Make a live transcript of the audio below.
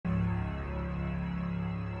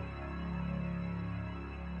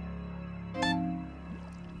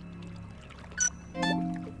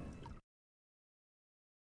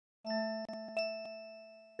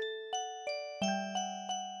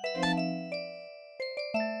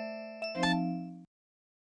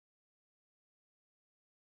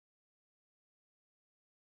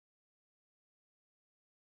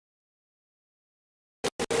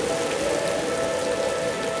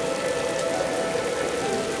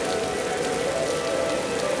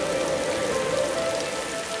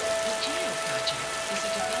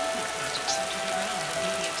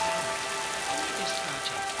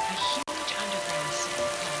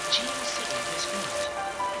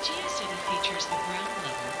covers the ground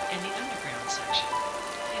level and the underground section.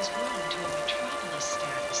 It has grown to a metropolis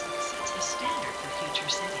status that sets the standard for future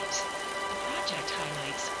cities. The project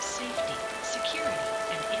highlights safety, security,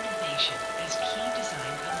 and innovation as key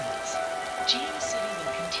design elements. GeoCity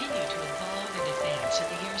will continue to evolve and advance in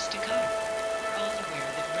the years to come. We're all aware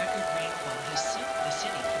that record rainfall has soaked the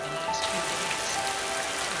city for the last few days.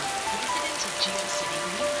 Residents of GeoCity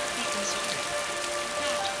need not be concerned. In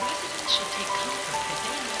fact, residents should take comfort that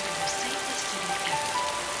they live in the safest city ever.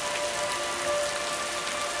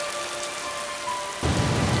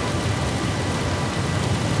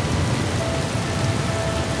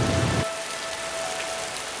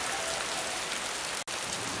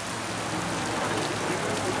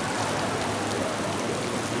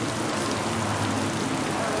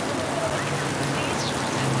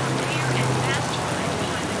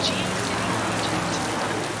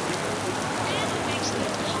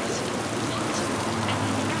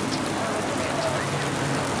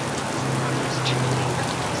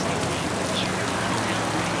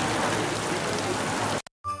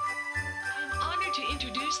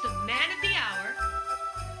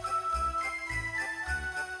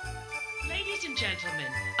 Ladies and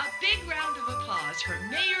gentlemen, a big round of applause for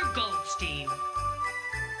Mayor Goldstein.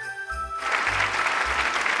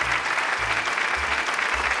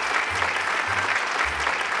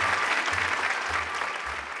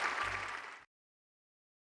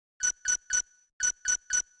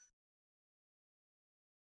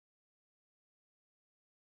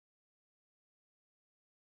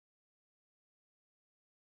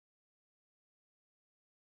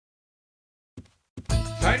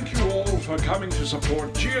 Thank you all for coming to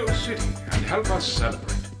support GeoCity and help us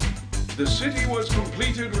celebrate. The city was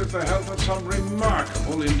completed with the help of some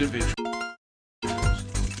remarkable individuals.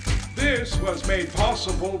 This was made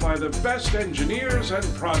possible by the best engineers and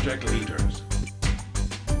project leaders.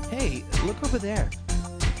 Hey, look over there.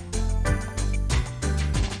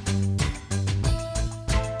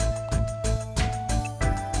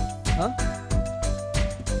 Huh?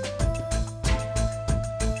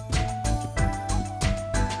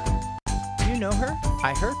 You know her?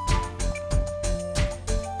 I heard.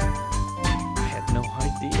 I had no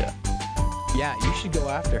idea. Yeah, you should go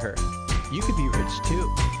after her. You could be rich too.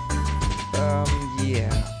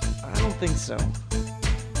 Yeah. I don't think so.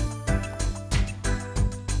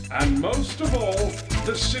 And most of all,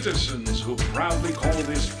 the citizens who proudly call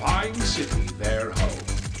this fine city their home.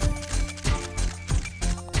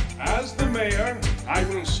 As the mayor, I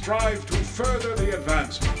will strive to further the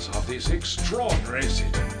advancements of this extraordinary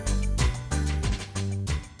city.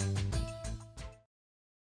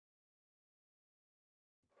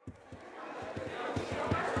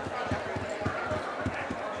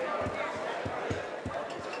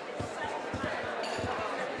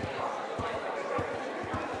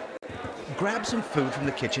 Grab some food from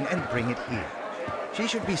the kitchen and bring it here. She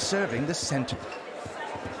should be serving the center.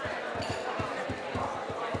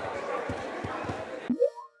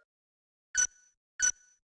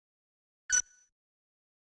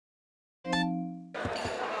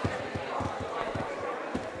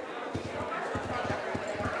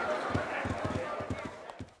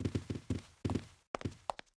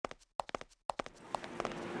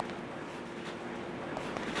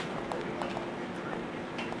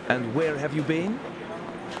 And where have you been?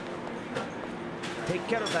 Take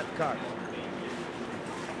care of that cart.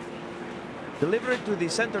 Deliver it to the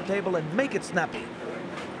center table and make it snappy.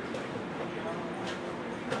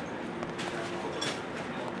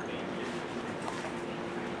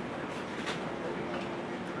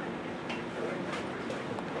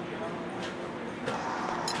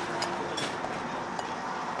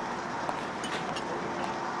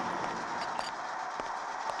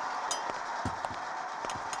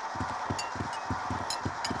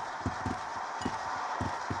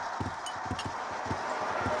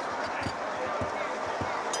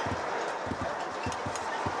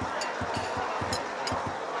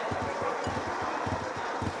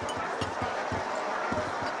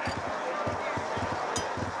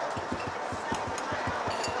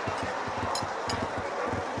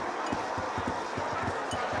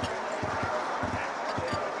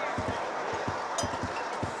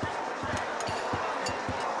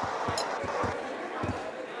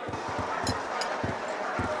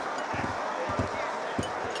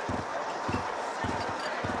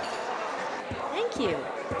 You.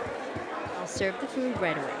 I'll serve the food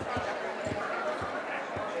right away.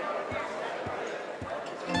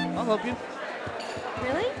 I'll help you.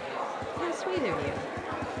 Really? How sweet of you.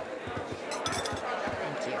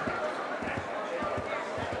 Thank you.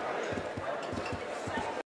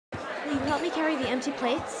 Will you help me carry the empty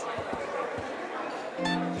plates?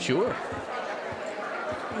 Sure.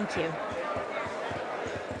 Thank you.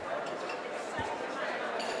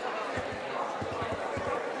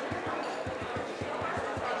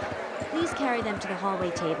 Please carry them to the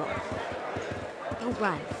hallway table. Don't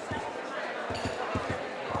run.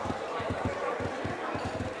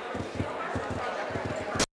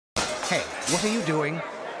 Hey, what are you doing?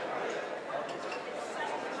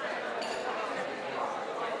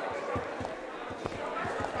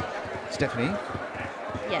 Stephanie,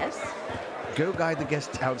 Yes? go guide the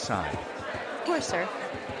guests outside. Of course, sir.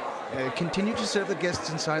 Continue to serve the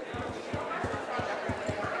guests inside.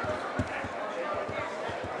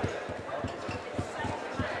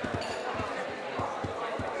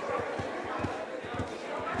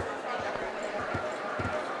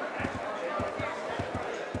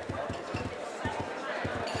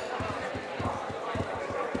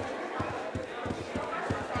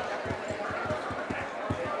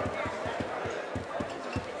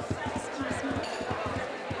 Excuse me?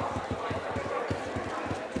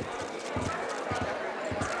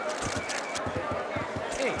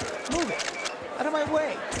 Hey, move it! Out of my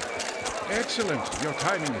way! Excellent. Your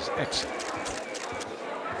timing is excellent.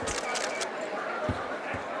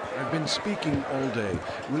 I've been speaking all day.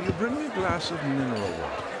 Will you bring me a glass of mineral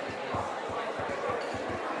water?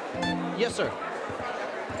 Yes, sir.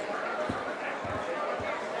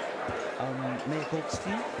 Mayor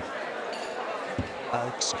Goldstein?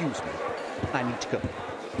 Excuse me. I need to go.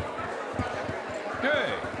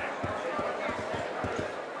 Hey!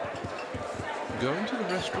 Going to the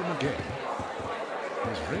restroom again?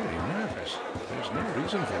 He's really nervous. There's no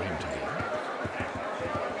reason for him to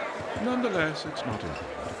be. Nonetheless, it's not important.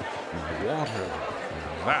 My water,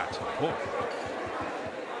 now that's important.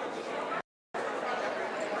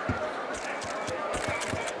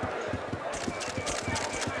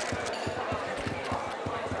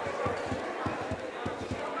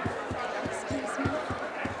 Excuse me?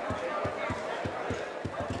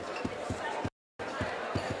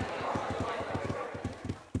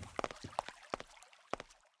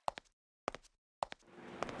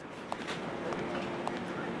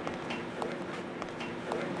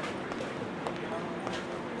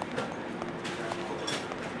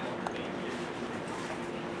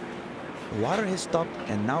 The water has stopped,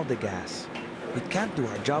 and now the gas. We can't do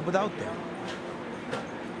our job without them.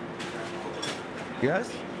 Yes?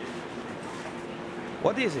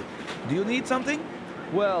 What is it? Do you need something?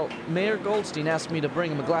 Well, Mayor Goldstein asked me to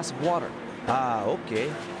bring him a glass of water. Ah,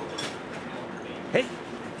 okay. Hey!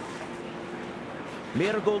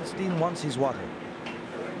 Mayor Goldstein wants his water.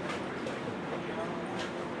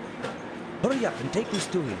 Hurry up and take this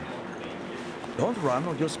to him. Don't run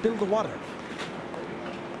or you'll spill the water.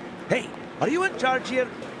 Hey, are you in charge here?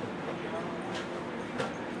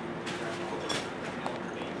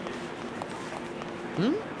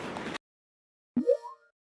 Hmm?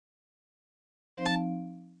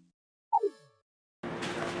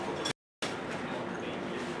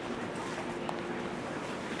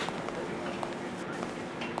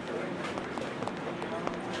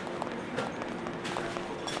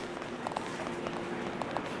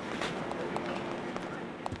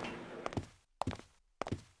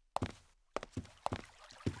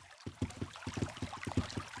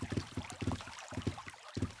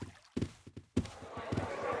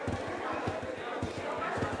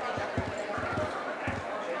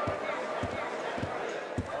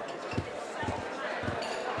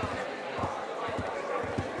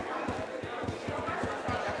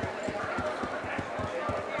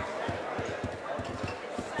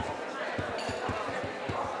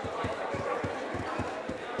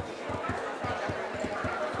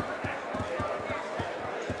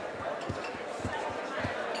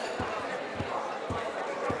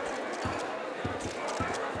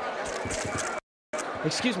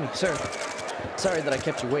 Excuse me, sir. Sorry that I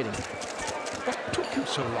kept you waiting. What took you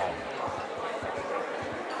so long?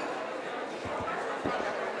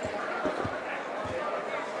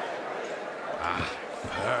 Ah,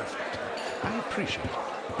 perfect. I appreciate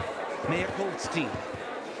it. Mayor Goldstein.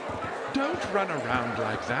 Don't run around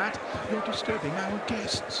like that. You're disturbing our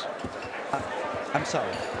guests. I'm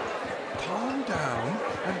sorry. Calm down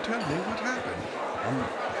and tell me what happened.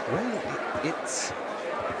 Well, it's...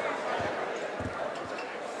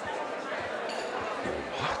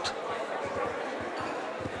 What?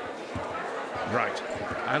 Right.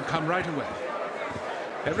 I'll come right away.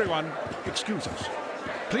 Everyone, excuse us.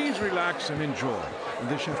 Please relax and enjoy.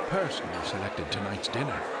 The chef personally selected tonight's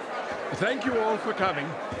dinner. Thank you all for coming.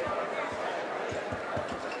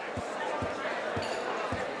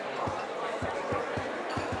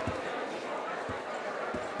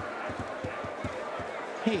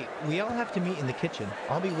 Hey, we all have to meet in the kitchen.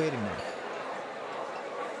 I'll be waiting there.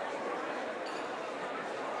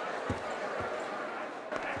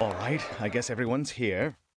 All right, I guess everyone's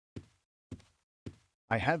here.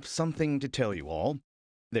 I have something to tell you all.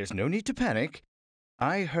 There's no need to panic.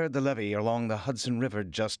 I heard the levee along the Hudson River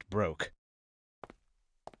just broke.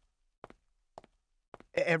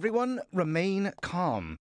 Everyone, remain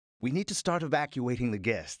calm. We need to start evacuating the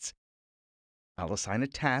guests. I'll assign a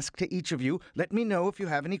task to each of you. Let me know if you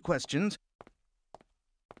have any questions.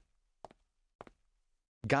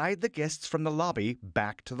 Guide the guests from the lobby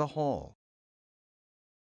back to the hall.